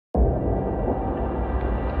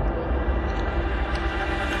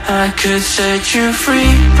I could set you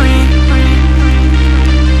free.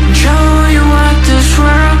 Show you what this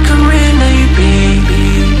world can really be.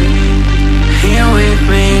 Here with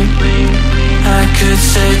me, I could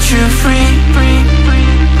set you free.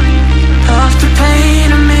 Off the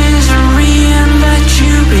pain and misery and let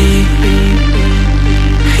you be.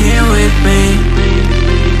 Here with me,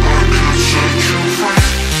 I could set you free.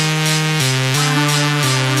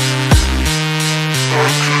 I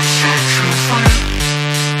could set you free.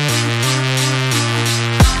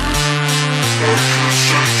 I could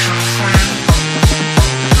set you free.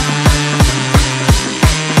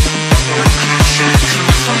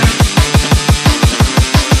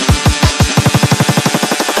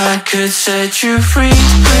 I could set you free. I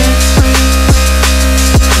could set you free.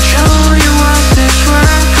 Show you what this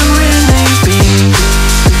world can really be.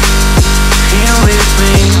 Here with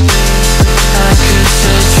me, I could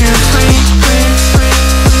set you free.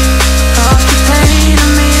 Off the pain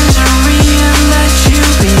and misery and let you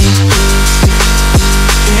be.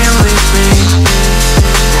 Here with me,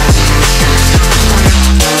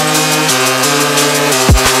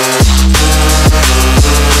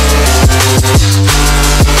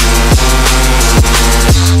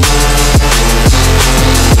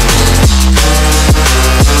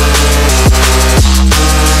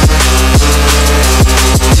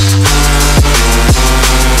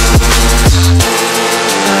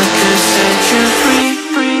 I could set you free.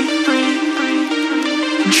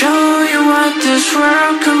 Show you what this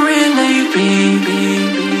world can really be.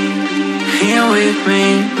 Here with me,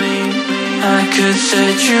 I could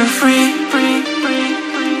set you free.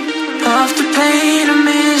 Off the pain and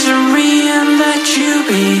misery and let you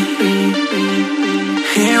be.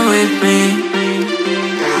 Here with me,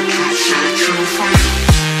 I could set you free.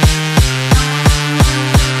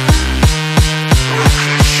 I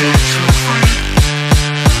could set you free.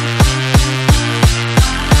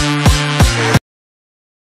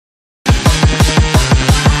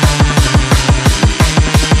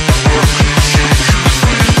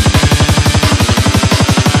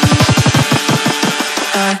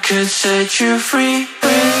 I could set you free.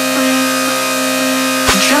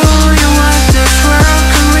 Show you what this world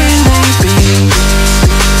can really be.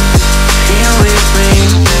 Here with me,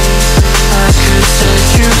 I could set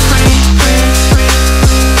you free.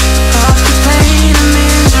 Off the pain and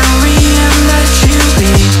misery and let you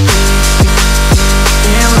be.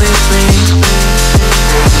 Here with me,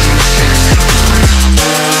 I could set you free.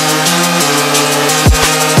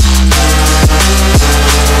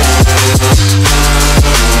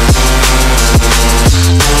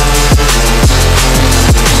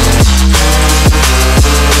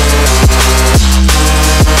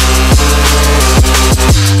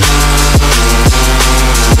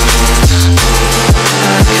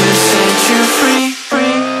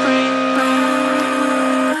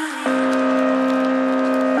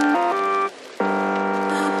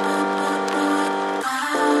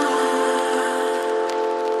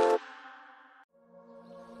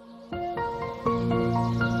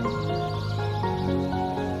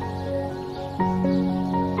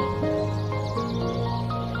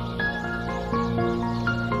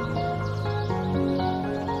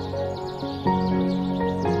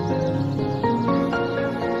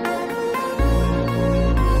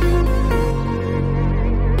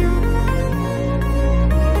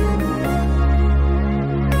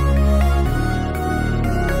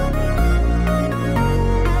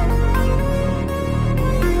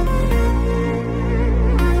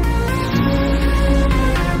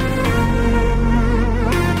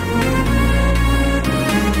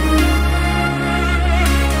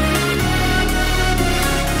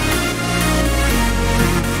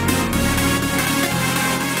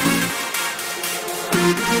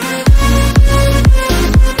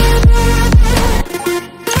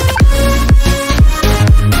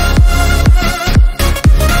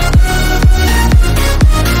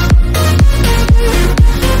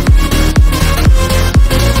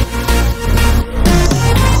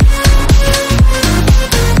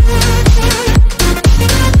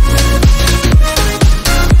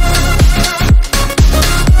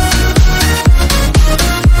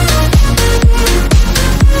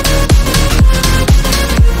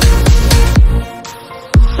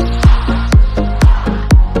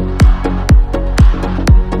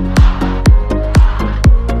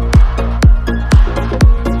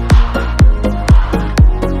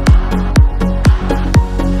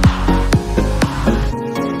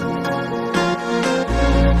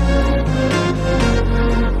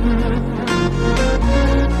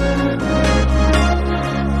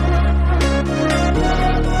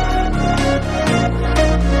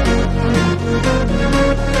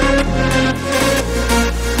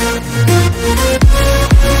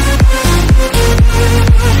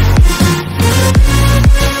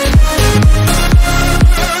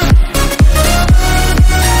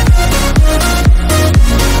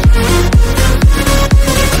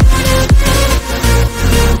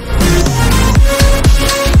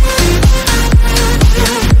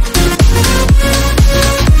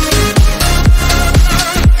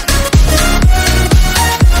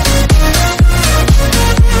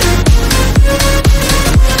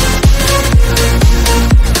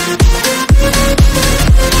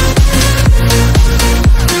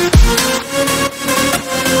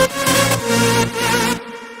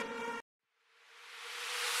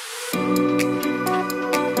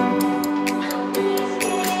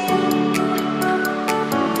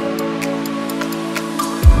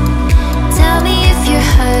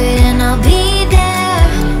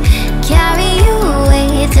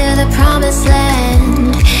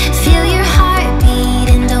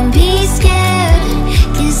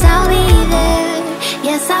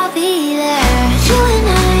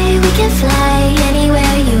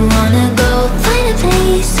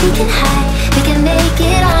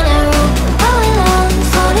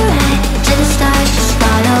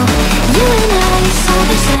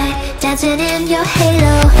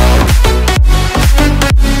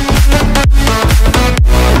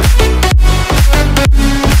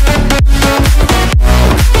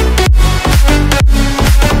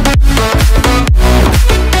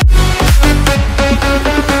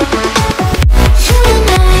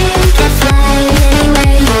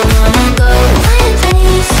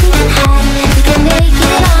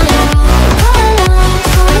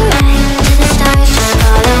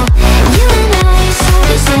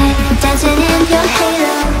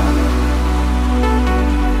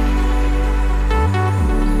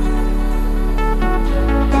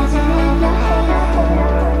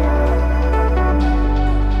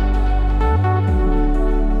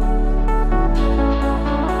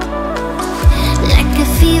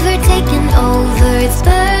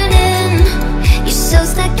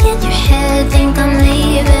 head, think I'm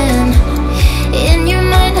leaving. In your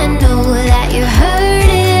mind I know that you're hurt.